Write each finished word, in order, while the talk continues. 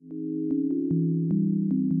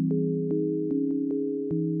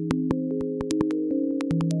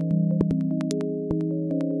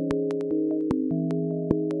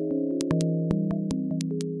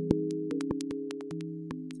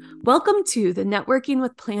Welcome to the Networking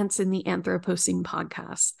with Plants in the Anthropocene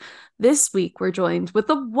podcast. This week, we're joined with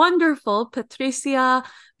the wonderful Patrícia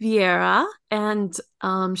Vieira, and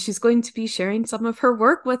she's going to be sharing some of her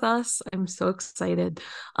work with us. I'm so excited.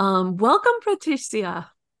 Welcome, Patrícia.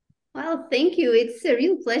 Well, thank you. It's a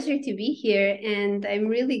real pleasure to be here, and I'm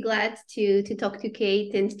really glad to talk to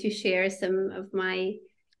Kate and to share some of my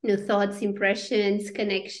thoughts, impressions,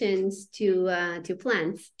 connections to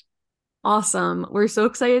plants. Awesome. We're so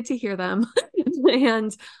excited to hear them.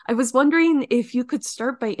 And I was wondering if you could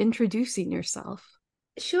start by introducing yourself.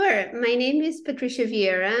 Sure. My name is Patrícia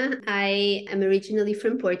Vieira. I am originally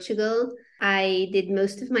from Portugal. I did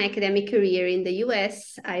most of my academic career in the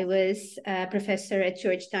US. I was a professor at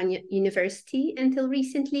Georgetown University until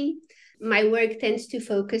recently. My work tends to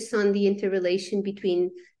focus on the interrelation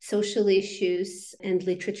between social issues and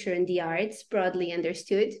literature and the arts, broadly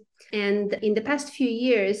understood. And in the past few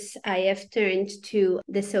years, I have turned to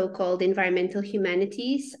the so-called environmental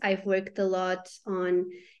humanities. I've worked a lot on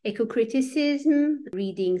eco-criticism,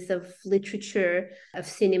 readings of literature, of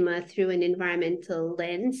cinema through an environmental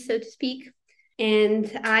lens, so to speak.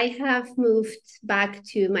 And I have moved back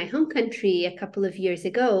to my home country a couple of years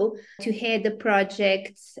ago to head a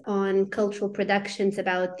project on cultural productions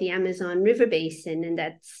about the Amazon River Basin. And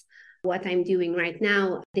that's what I'm doing right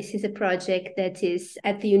now. This is a project that is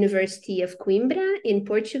at the University of Coimbra in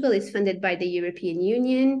Portugal. It's funded by the European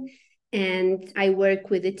Union. And I work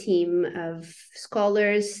with a team of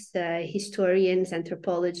scholars, historians,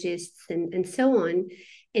 anthropologists, and so on.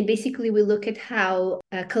 And basically, we look at how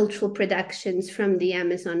cultural productions from the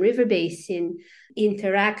Amazon River Basin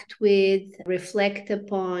interact with, reflect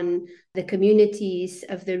upon the communities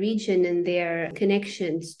of the region and their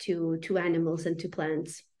connections to animals and to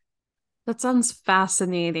plants. That sounds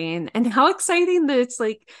fascinating. And how exciting that it's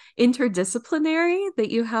like interdisciplinary,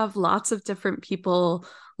 that you have lots of different people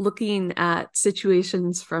looking at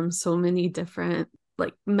situations from so many different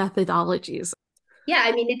like methodologies. Yeah,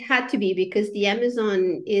 I mean, it had to be because the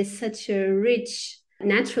Amazon is such a rich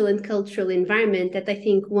natural and cultural environment that I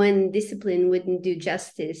think one discipline wouldn't do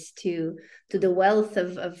justice to the wealth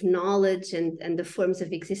of knowledge and the forms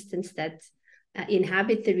of existence that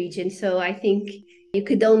inhabit the region. So I think you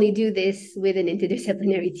could only do this with an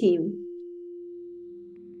interdisciplinary team.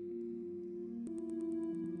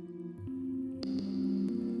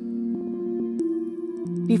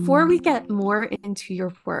 Before we get more into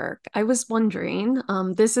your work, I was wondering,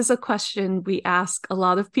 this is a question we ask a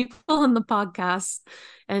lot of people on the podcast,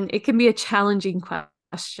 and it can be a challenging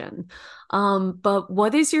question. But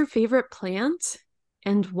what is your favorite plant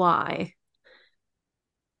and why?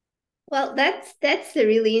 Well, that's a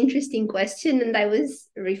really interesting question, and I was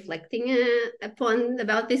reflecting upon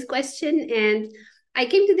about this question, and I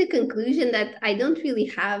came to the conclusion that I don't really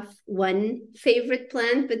have one favorite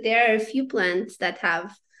plant, but there are a few plants that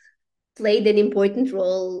have played an important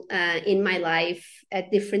role in my life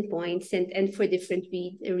at different points and for different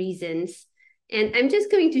reasons. And I'm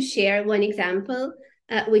just going to share one example,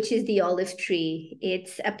 which is the olive tree.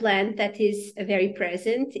 It's a plant that is very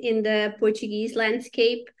present in the Portuguese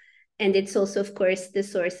landscape. And it's also, of course, the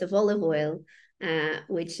source of olive oil,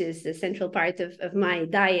 which is a central part of my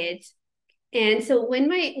diet. And so when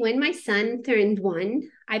my son turned one,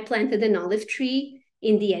 I planted an olive tree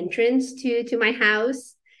in the entrance to my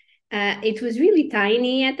house. It was really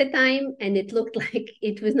tiny at the time, and it looked like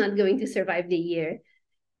it was not going to survive the year.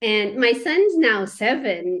 And my son's now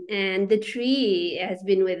 7, and the tree has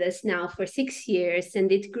been with us now for 6 years,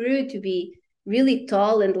 and it grew to be really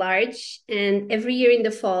tall and large. And every year in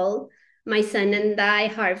the fall, my son and I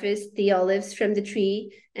harvest the olives from the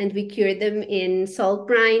tree, and we cure them in salt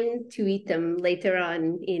brine to eat them later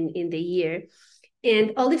on in the year.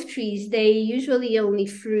 And olive trees, they usually only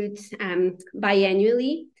fruit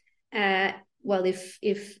biannually. Uh, well,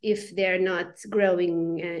 if they're not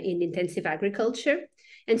growing in intensive agriculture.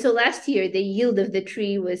 And so last year the yield of the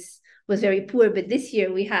tree was very poor, but this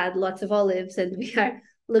year we had lots of olives, and we are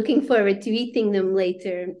looking forward to eating them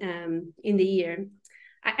later in the year.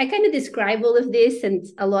 I kind of describe all of this and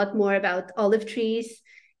a lot more about olive trees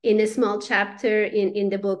in a small chapter in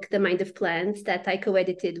the book The Mind of Plants that I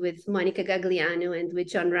co-edited with Monica Gagliano and with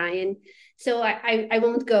John Ryan. So I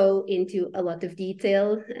won't go into a lot of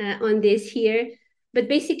detail on this here. But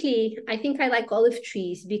basically, I think I like olive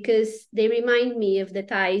trees because they remind me of the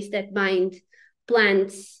ties that bind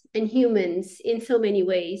plants and humans in so many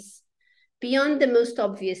ways, beyond the most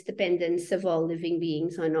obvious dependence of all living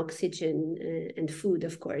beings on oxygen and food,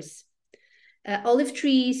 of course. Olive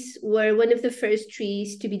trees were one of the first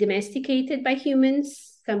trees to be domesticated by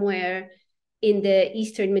humans somewhere in the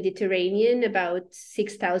Eastern Mediterranean about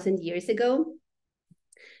 6,000 years ago.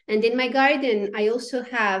 And in my garden, I also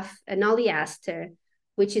have an oleaster,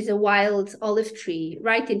 which is a wild olive tree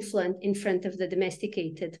right in front of the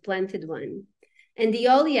domesticated planted one. And the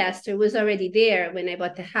oleaster was already there when I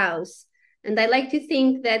bought the house. And I like to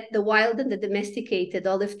think that the wild and the domesticated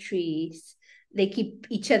olive trees, they keep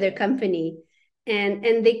each other company.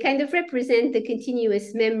 And they kind of represent the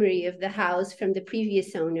continuous memory of the house from the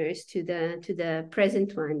previous owners to the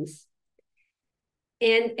present ones.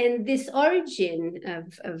 And this origin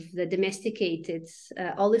of the domesticated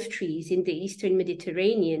olive trees in the Eastern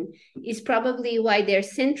Mediterranean is probably why they're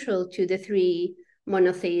central to the three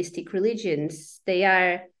monotheistic religions. They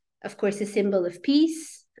are, of course, a symbol of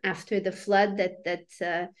peace after the flood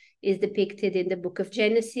that is depicted in the book of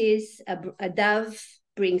Genesis. A dove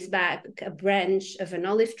brings back a branch of an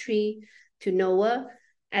olive tree to Noah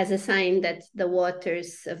as a sign that the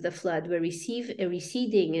waters of the flood were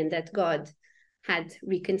receding and that God had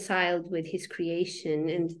reconciled with his creation.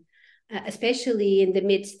 And especially in the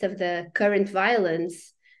midst of the current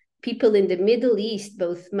violence, people in the Middle East,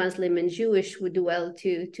 both Muslim and Jewish, would do well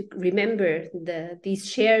to remember these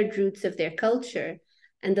shared roots of their culture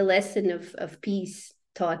and the lesson of peace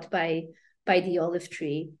taught by the olive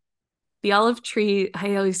tree. The olive tree,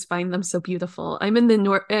 I always find them so beautiful. I'm in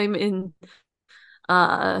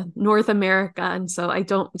North America, and so I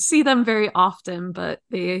don't see them very often, but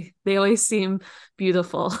they always seem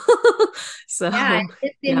beautiful. Yeah, I So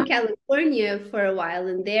lived in yeah. California for a while,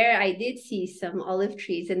 and there I did see some olive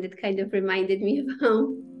trees, and it kind of reminded me of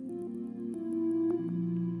home.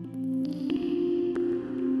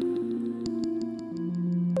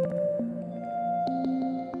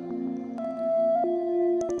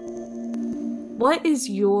 What is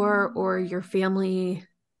your or your family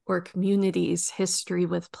or community's history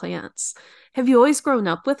with plants? Have you always grown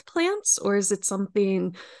up with plants, or is it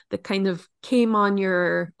something that kind of came on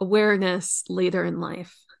your awareness later in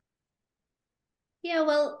life? Yeah,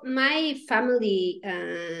 well, my family,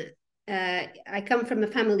 I come from a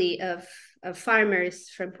family of farmers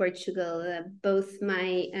from Portugal. Both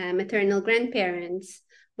my maternal grandparents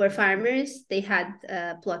were farmers. They had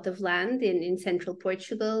a plot of land in central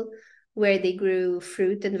Portugal where they grew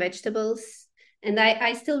fruit and vegetables. And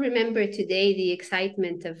I still remember today the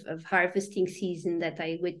excitement of harvesting season that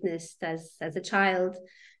I witnessed as a child,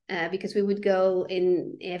 because we would go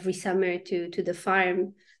in every summer to the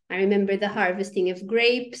farm. I remember the harvesting of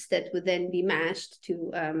grapes that would then be mashed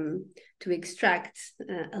to extract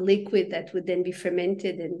a liquid that would then be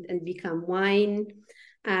fermented and become wine.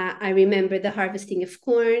 I remember the harvesting of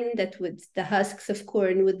corn the husks of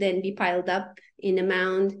corn would then be piled up in a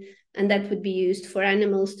mound, and that would be used for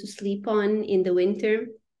animals to sleep on in the winter,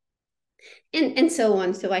 and so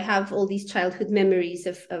on. So I have all these childhood memories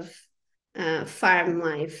of farm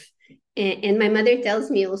life. And my mother tells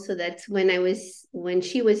me also that when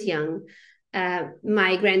she was young,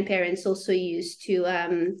 my grandparents also used to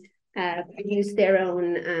produce their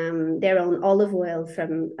own olive oil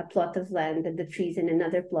from a plot of land and the trees in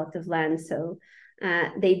another plot of land. So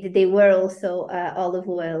they were also olive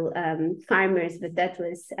oil farmers, but that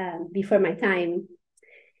was before my time.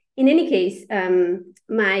 In any case,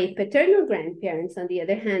 my paternal grandparents, on the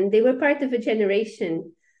other hand, they were part of a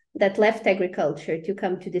generation that left agriculture to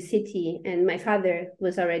come to the city. And my father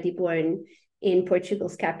was already born in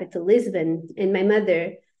Portugal's capital, Lisbon. And my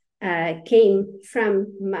mother came from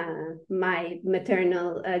my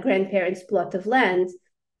maternal grandparents' plot of land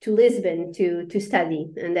to Lisbon to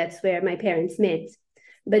study. And that's where my parents met.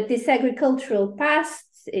 But this agricultural past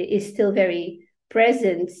is still very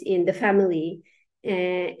present in the family.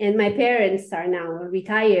 And my parents are now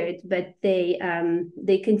retired, but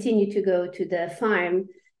they continue to go to the farm,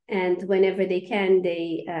 and whenever they can,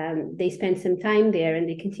 they spend some time there, and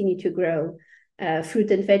they continue to grow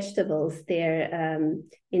fruit and vegetables there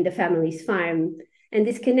in the family's farm. And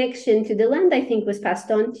this connection to the land, I think, was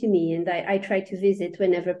passed on to me, and I try to visit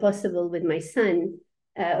whenever possible with my son,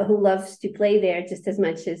 who loves to play there just as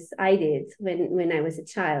much as I did when I was a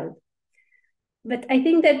child. But I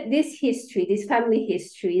think that this history, this family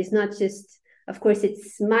history, is not just, of course,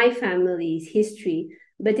 it's my family's history,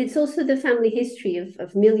 but it's also the family history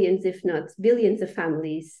of millions, if not billions, of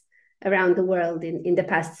families around the world in the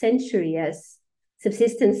past century, as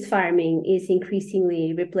subsistence farming is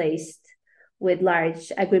increasingly replaced with large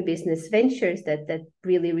agribusiness ventures that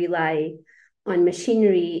really rely on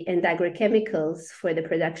machinery and agrochemicals for the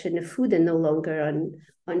production of food and no longer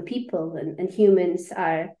on people. And humans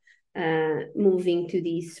are moving to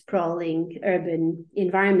these sprawling urban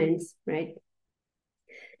environments, right?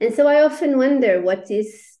 And so I often wonder what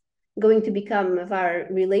is going to become of our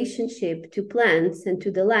relationship to plants and to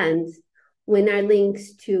the land when our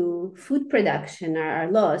links to food production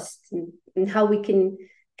are lost, and how we can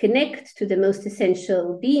connect to the most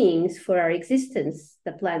essential beings for our existence,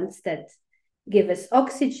 the plants that give us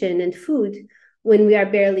oxygen and food, when we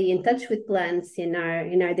are barely in touch with plants in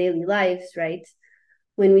our daily lives, right?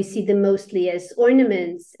 When we see them mostly as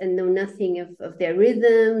ornaments and know nothing of their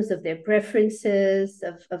rhythms, of their preferences,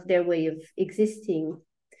 of their way of existing.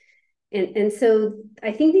 And so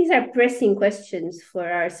I think these are pressing questions for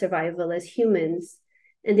our survival as humans.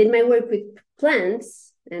 And in my work with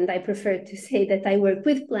plants, and I prefer to say that I work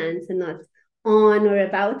with plants and not on or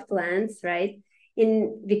about plants, right?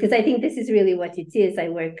 Because I think this is really what it is. I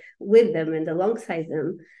work with them and alongside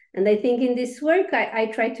them. And I think in this work, I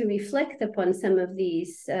try to reflect upon some of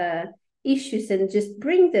these issues and just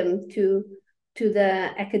bring them to the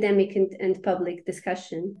academic and public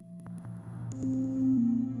discussion.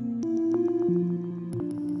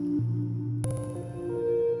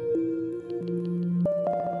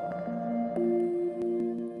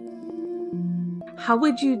 How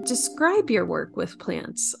would you describe your work with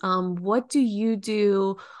plants? What do you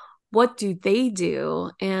do? What do they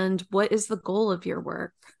do? And what is the goal of your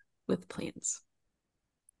work with plants?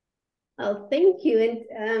 Oh, thank you.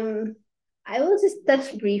 And I will just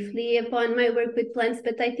touch briefly upon my work with plants,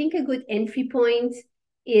 but I think a good entry point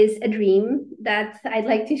is a dream that I'd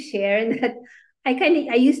like to share, and that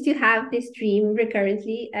I used to have this dream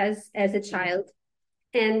recurrently as a child.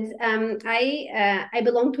 And I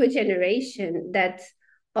belong to a generation that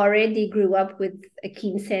already grew up with a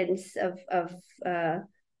keen sense of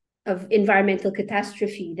environmental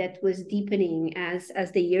catastrophe that was deepening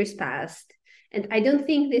as the years passed. And I don't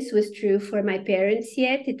think this was true for my parents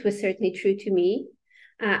yet. It was certainly true to me.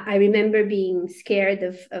 I remember being scared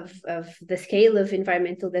of the scale of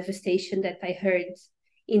environmental devastation that I heard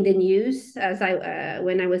in the news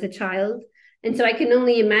when I was a child. And so I can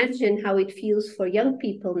only imagine how it feels for young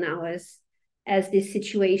people now as this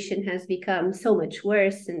situation has become so much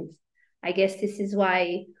worse. And I guess this is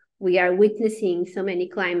why we are witnessing so many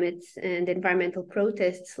climate and environmental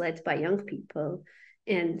protests led by young people.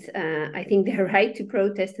 And I think they're right to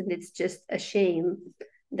protest, and it's just a shame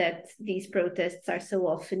that these protests are so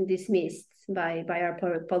often dismissed by our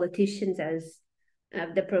politicians as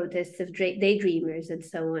the protests of daydreamers and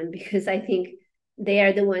so on, because I think they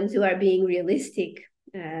are the ones who are being realistic,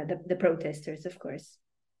 the protesters, of course.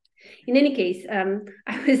 In any case,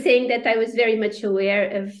 I was saying that I was very much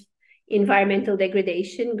aware of environmental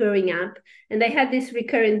degradation growing up. And I had this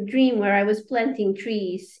recurrent dream where I was planting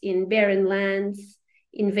trees in barren lands,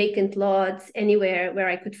 in vacant lots, anywhere where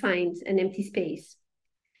I could find an empty space.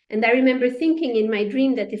 And I remember thinking in my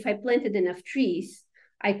dream that if I planted enough trees,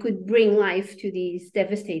 I could bring life to these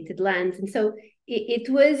devastated lands. And so it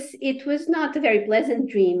was not a very pleasant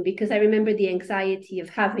dream, because I remember the anxiety of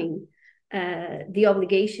having the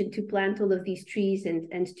obligation to plant all of these trees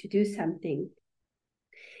and to do something.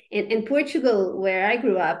 And Portugal, where I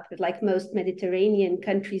grew up, like most Mediterranean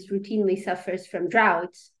countries, routinely suffers from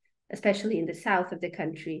droughts, especially in the south of the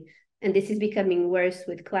country. And this is becoming worse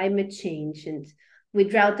with climate change. And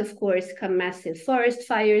with drought, of course, come massive forest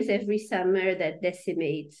fires every summer that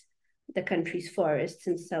decimate the country's forests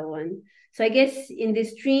and so on. So I guess in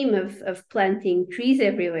this dream of planting trees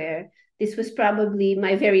everywhere, this was probably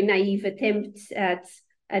my very naive attempt at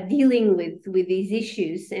dealing with these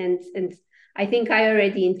issues. And I think I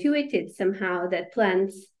already intuited somehow that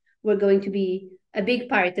plants were going to be a big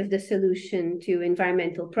part of the solution to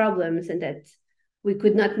environmental problems, and that we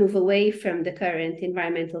could not move away from the current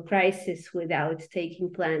environmental crisis without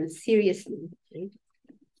taking plants seriously. Right?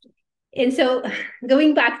 And so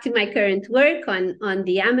going back to my current work on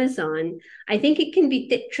the Amazon, I think it can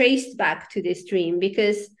be traced back to this dream,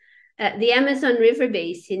 because the Amazon River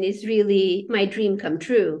Basin is really my dream come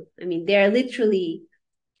true. I mean, there are literally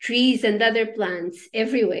trees and other plants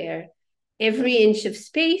everywhere. Every inch of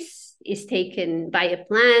space is taken by a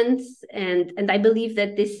plant. And I believe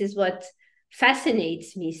that this is what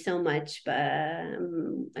fascinates me so much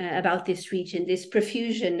about this region, this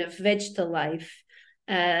profusion of vegetal life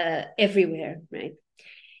everywhere, right?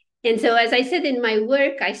 And so, as I said in my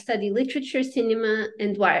work, I study literature, cinema,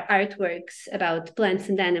 and artworks about plants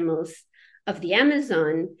and animals of the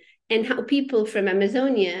Amazon, and how people from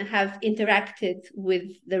Amazonia have interacted with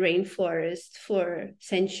the rainforest for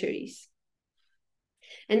centuries.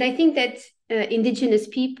 And I think that indigenous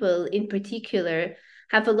people in particular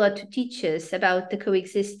have a lot to teach us about the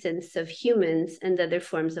coexistence of humans and other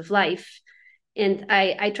forms of life. And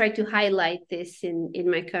I try to highlight this in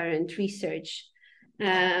my current research.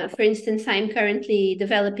 For instance, I'm currently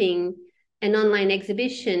developing an online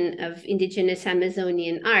exhibition of indigenous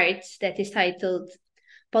Amazonian art that is titled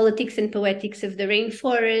politics and poetics of the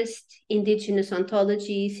rainforest, indigenous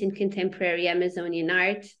ontologies in contemporary Amazonian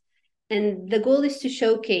art. And the goal is to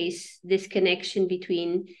showcase this connection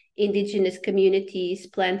between indigenous communities,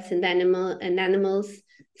 plants and animals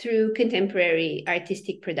through contemporary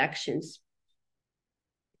artistic productions.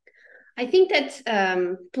 I think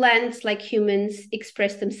that plants, like humans,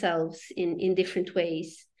 express themselves in different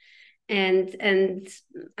ways. And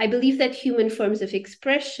I believe that human forms of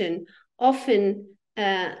expression often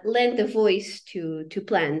lend a voice to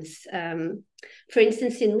plants. For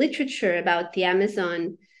instance, in literature about the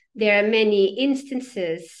Amazon, there are many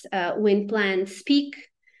instances when plants speak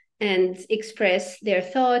and express their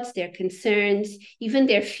thoughts, their concerns, even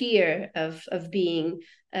their fear of being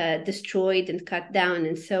destroyed and cut down,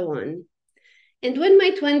 and so on. And one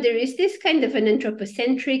might wonder, is this kind of an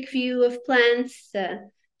anthropocentric view of plants,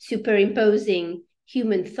 superimposing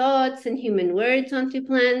human thoughts and human words onto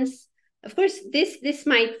plants? Of course, this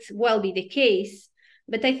might well be the case,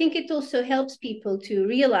 but I think it also helps people to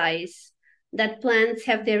realize that plants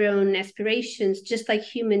have their own aspirations, just like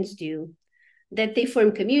humans do, that they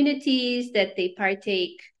form communities, that they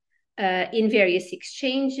partake in various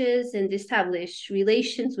exchanges and establish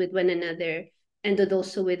relations with one another and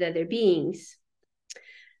also with other beings.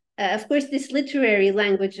 Of course, this literary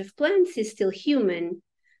language of plants is still human,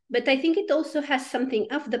 but I think it also has something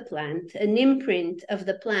of the plant, an imprint of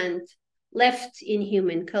the plant left in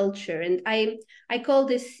human culture. And I call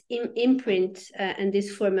this imprint and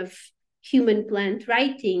this form of human plant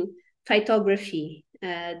writing phytography,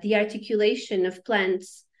 the articulation of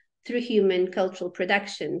plants through human cultural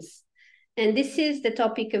productions. And this is the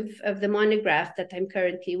topic of the monograph that I'm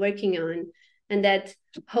currently working on, and that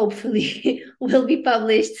hopefully will be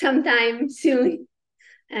published sometime soon,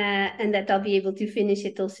 and that I'll be able to finish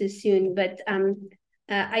it also soon. But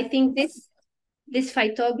I think this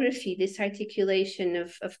phytography, this articulation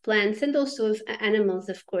of plants and also of animals,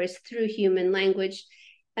 of course, through human language,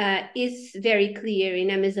 is very clear in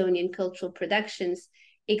Amazonian cultural productions,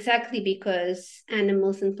 exactly because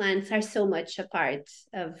animals and plants are so much a part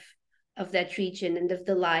of that region and of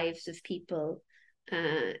the lives of people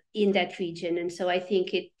in that region. And so I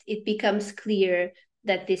think it becomes clear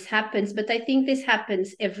that this happens, but I think this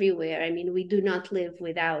happens everywhere. I mean, we do not live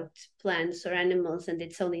without plants or animals, and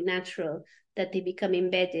it's only natural that they become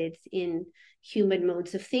embedded in human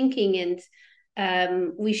modes of thinking,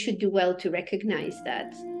 and we should do well to recognize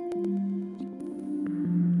that.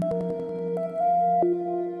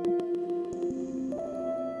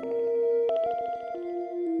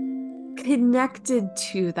 Connected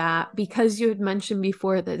to that, because you had mentioned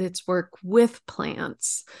before that it's work with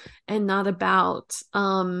plants and not about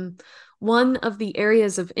one of the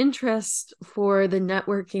areas of interest for the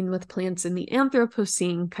networking with plants in the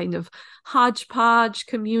Anthropocene kind of hodgepodge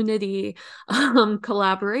community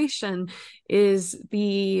collaboration is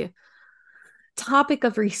the topic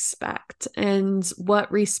of respect and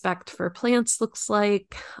what respect for plants looks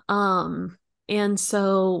like. And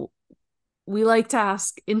so we like to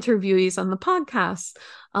ask interviewees on the podcast,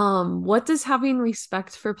 what does having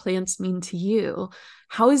respect for plants mean to you?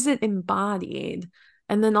 How is it embodied?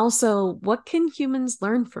 And then also, what can humans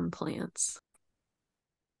learn from plants?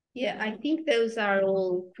 Yeah, I think those are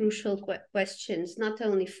all crucial questions, not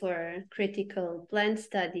only for critical plant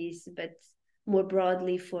studies, but more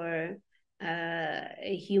broadly for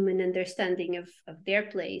a human understanding of their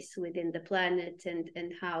place within the planet,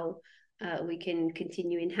 and how we can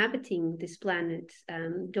continue inhabiting this planet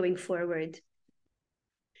going forward.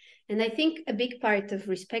 And I think a big part of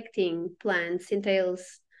respecting plants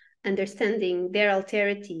entails understanding their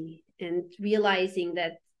alterity and realizing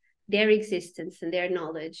that their existence and their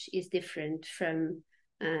knowledge is different from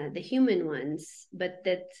the human ones, but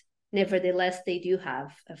that nevertheless they do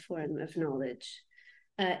have a form of knowledge.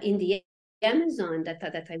 In the Amazon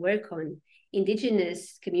that I work on,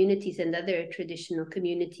 indigenous communities and other traditional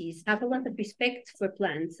communities have a lot of respect for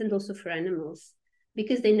plants and also for animals,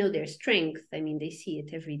 because they know their strength. I mean, they see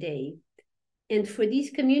it every day. And for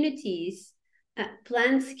these communities,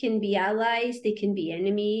 plants can be allies, they can be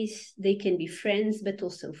enemies, they can be friends, but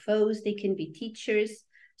also foes, they can be teachers.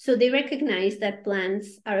 So they recognize that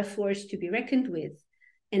plants are a force to be reckoned with,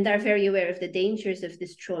 and are very aware of the dangers of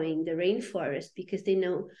destroying the rainforest, because they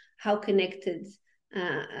know how connected,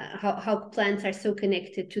 how plants are so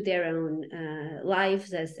connected to their own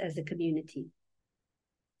lives as a community.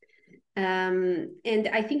 And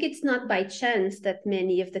I think it's not by chance that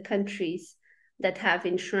many of the countries that have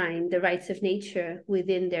enshrined the rights of nature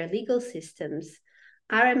within their legal systems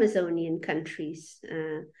are Amazonian countries.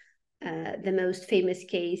 The most famous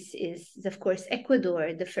case is, of course,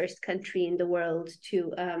 Ecuador, the first country in the world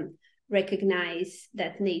to recognize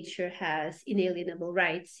that nature has inalienable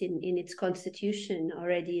rights in its constitution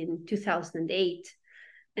already in 2008.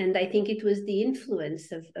 And I think it was the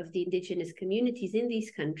influence of the indigenous communities in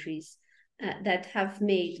these countries that have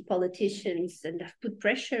made politicians and have put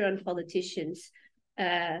pressure on politicians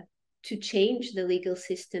to change the legal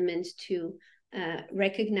system and to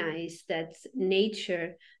recognize that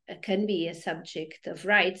nature can be a subject of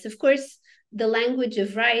rights. Of course, the language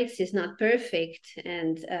of rights is not perfect,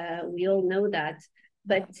 and we all know that,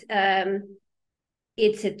 but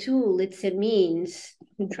it's a tool, it's a means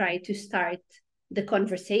to try to start the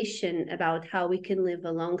conversation about how we can live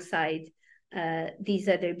alongside these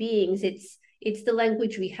other beings. It's the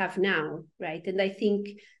language we have now, right? And I think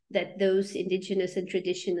that those indigenous and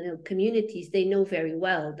traditional communities, they know very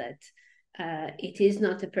well that it is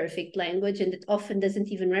not a perfect language, and it often doesn't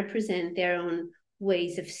even represent their own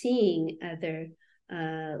ways of seeing other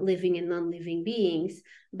living and non-living beings,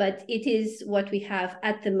 but it is what we have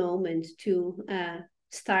at the moment to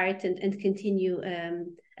start and continue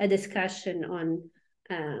a discussion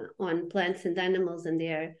on plants and animals and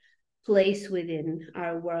their place within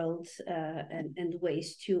our world and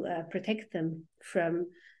ways to protect them from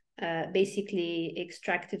basically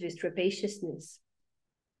extractivist rapaciousness.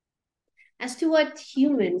 As to what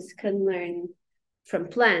humans can learn from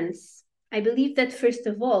plants, I believe that first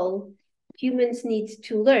of all, humans need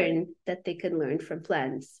to learn that they can learn from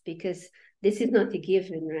plants, because this is not a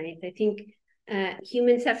given, right? I think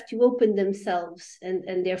humans have to open themselves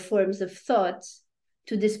and their forms of thought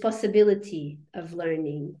to this possibility of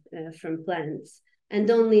learning from plants. And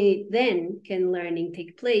only then can learning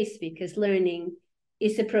take place, because learning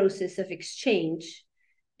is a process of exchange.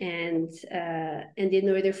 And in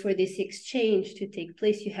order for this exchange to take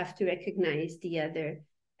place, you have to recognize the other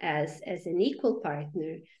as an equal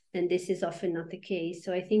partner. And this is often not the case.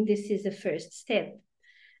 So I think this is the first step.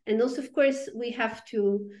 And also, of course, we have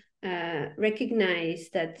to recognize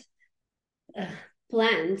that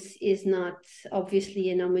plants is not obviously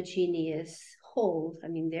an homogeneous whole. I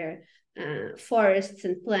mean, there are forests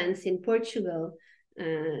and plants in Portugal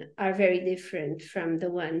are very different from the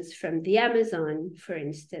ones from the Amazon, for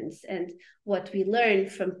instance. And what we learn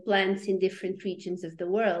from plants in different regions of the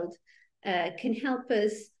world can help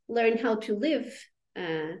us learn how to live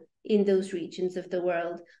in those regions of the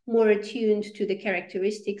world, more attuned to the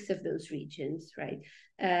characteristics of those regions, right?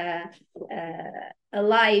 A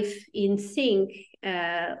life in sync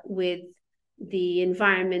with the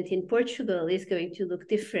environment in Portugal is going to look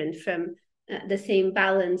different from the same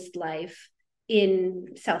balanced life in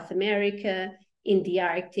South America, in the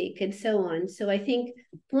Arctic, and so on. So I think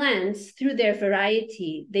plants, through their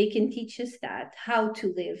variety, they can teach us that, how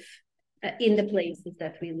to live in the places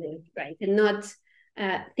that we live, right? And not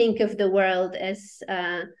think of the world as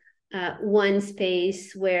one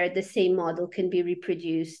space where the same model can be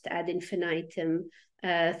reproduced ad infinitum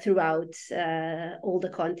throughout all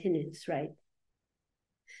the continents, right?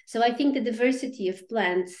 So I think the diversity of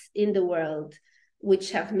plants in the world,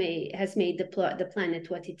 which has made the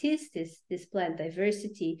planet what it is, this plant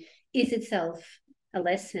diversity, is itself a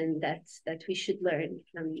lesson that we should learn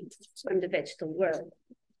from the vegetable world.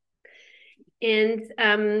 And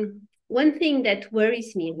one thing that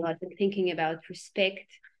worries me a lot in thinking about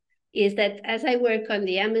respect is that as I work on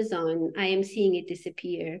the Amazon, I am seeing it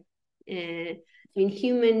disappear. I mean,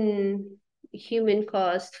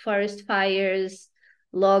 human-caused forest fires,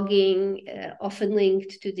 logging, often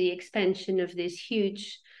linked to the expansion of this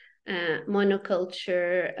huge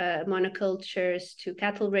monocultures to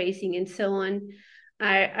cattle raising and so on,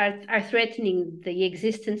 are threatening the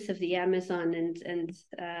existence of the Amazon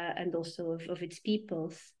and also of its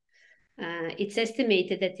peoples. It's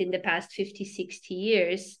estimated that in the past 50, 60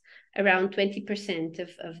 years, around 20%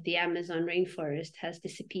 of the Amazon rainforest has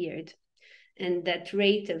disappeared. And that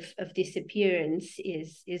rate of disappearance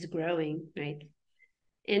is growing, right?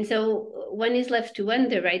 And so one is left to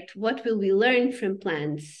wonder, right, what will we learn from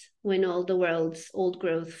plants when all the world's old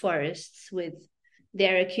growth forests with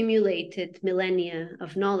their accumulated millennia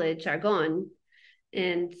of knowledge are gone?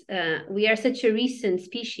 And we are such a recent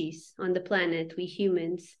species on the planet, we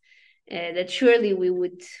humans, that surely we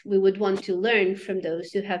would want to learn from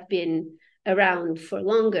those who have been around for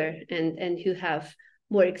longer and who have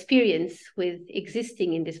more experience with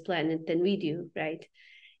existing in this planet than we do, right?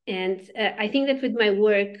 And I think that with my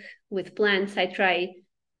work with plants, I try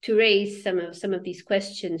to raise some of these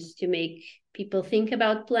questions to make people think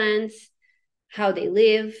about plants, how they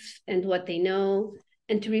live and what they know,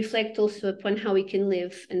 and to reflect also upon how we can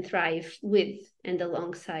live and thrive with and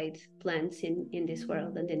alongside plants in this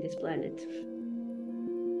world and in this planet.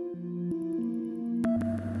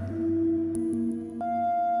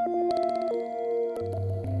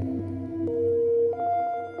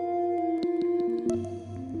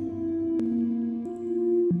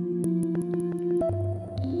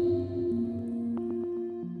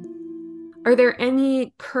 Are there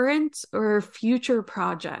any current or future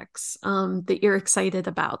projects that you're excited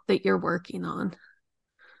about that you're working on?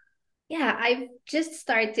 Yeah, I've just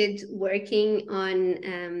started working on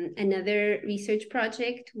another research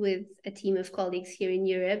project with a team of colleagues here in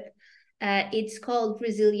Europe. It's called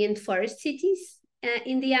Resilient Forest Cities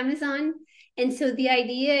in the Amazon. And so the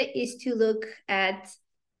idea is to look at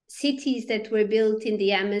cities that were built in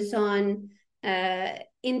the Amazon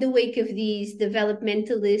in the wake of these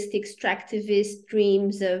developmentalist, extractivist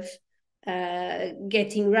dreams of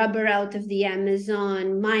getting rubber out of the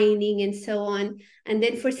Amazon, mining, and so on. And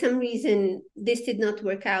then for some reason, this did not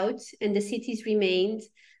work out, and the cities remained.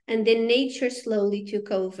 And then nature slowly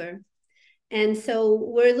took over. And so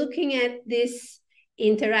we're looking at this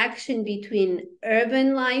interaction between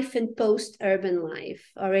urban life and post-urban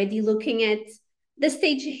life, already looking at the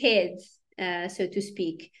stage ahead, so to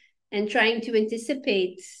speak, and trying to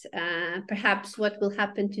anticipate perhaps what will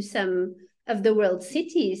happen to some of the world's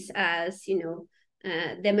cities as,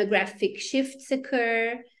 demographic shifts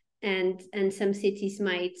occur, and some cities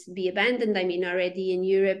might be abandoned. I mean, already in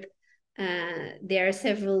Europe, there are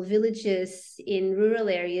several villages in rural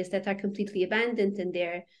areas that are completely abandoned, and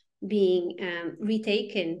they're being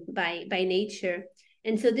retaken by nature.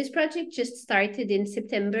 And so this project just started in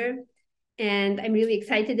September, and I'm really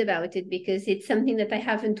excited about it because it's something that I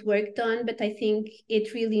haven't worked on, but I think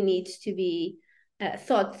it really needs to be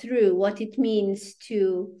thought through, what it means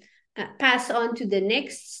to pass on to the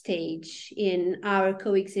next stage in our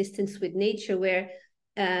coexistence with nature, where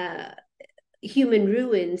human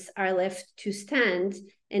ruins are left to stand,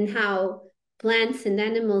 and how plants and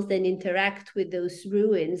animals then interact with those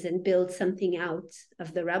ruins and build something out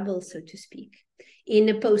of the rubble, so to speak, in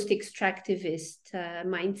a post-extractivist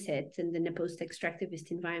mindset and in a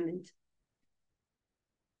post-extractivist environment.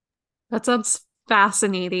 That sounds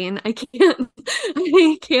fascinating. I can't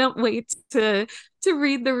wait to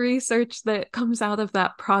read the research that comes out of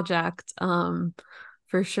that project.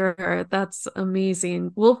 For sure. That's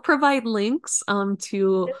amazing. We'll provide links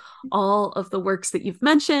to all of the works that you've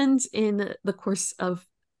mentioned in the course of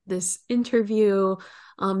this interview,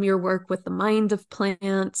 your work with the Mind of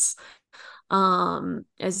Plants,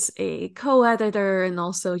 as a co-editor, and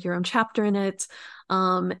also your own chapter in it,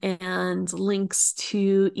 and links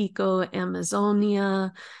to Eco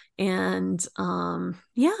Amazonia. And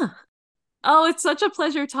yeah. Oh, it's such a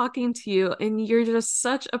pleasure talking to you. And you're just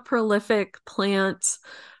such a prolific plant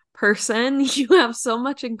person. You have so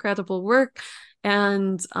much incredible work.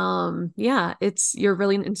 And yeah, you're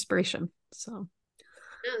really an inspiration. So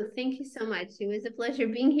Oh, thank you so much. It was a pleasure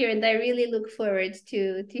being here, and I really look forward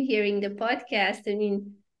to hearing the podcast. I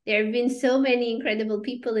mean, there have been so many incredible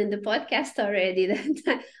people in the podcast already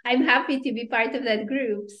that I'm happy to be part of that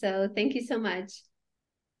group. So thank you so much.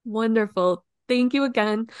 wonderful. Thank you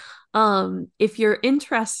again. If you're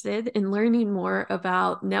interested in learning more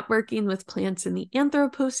about networking with plants in the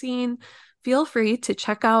Anthropocene, feel free to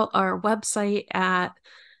check out our website at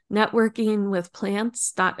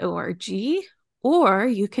networkingwithplants.org, or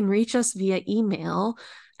you can reach us via email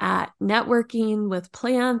at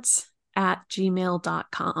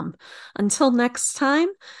networkingwithplants@gmail.com. Until next time,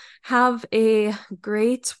 have a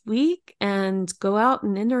great week and go out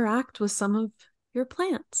and interact with some of your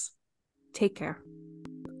plants. Take care.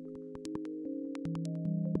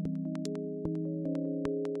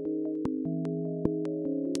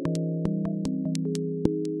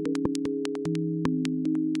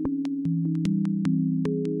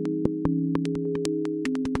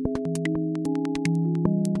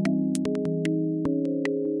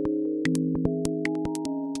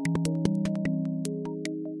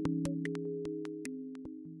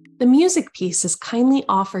 The music piece is kindly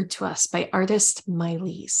offered to us by artist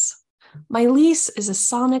Mylese. Mylese is a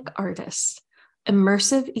sonic artist,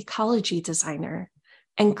 immersive ecology designer,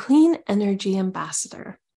 and clean energy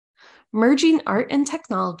ambassador. Merging art and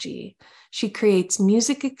technology, she creates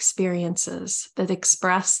music experiences that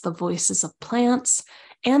express the voices of plants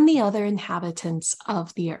and the other inhabitants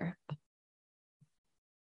of the earth.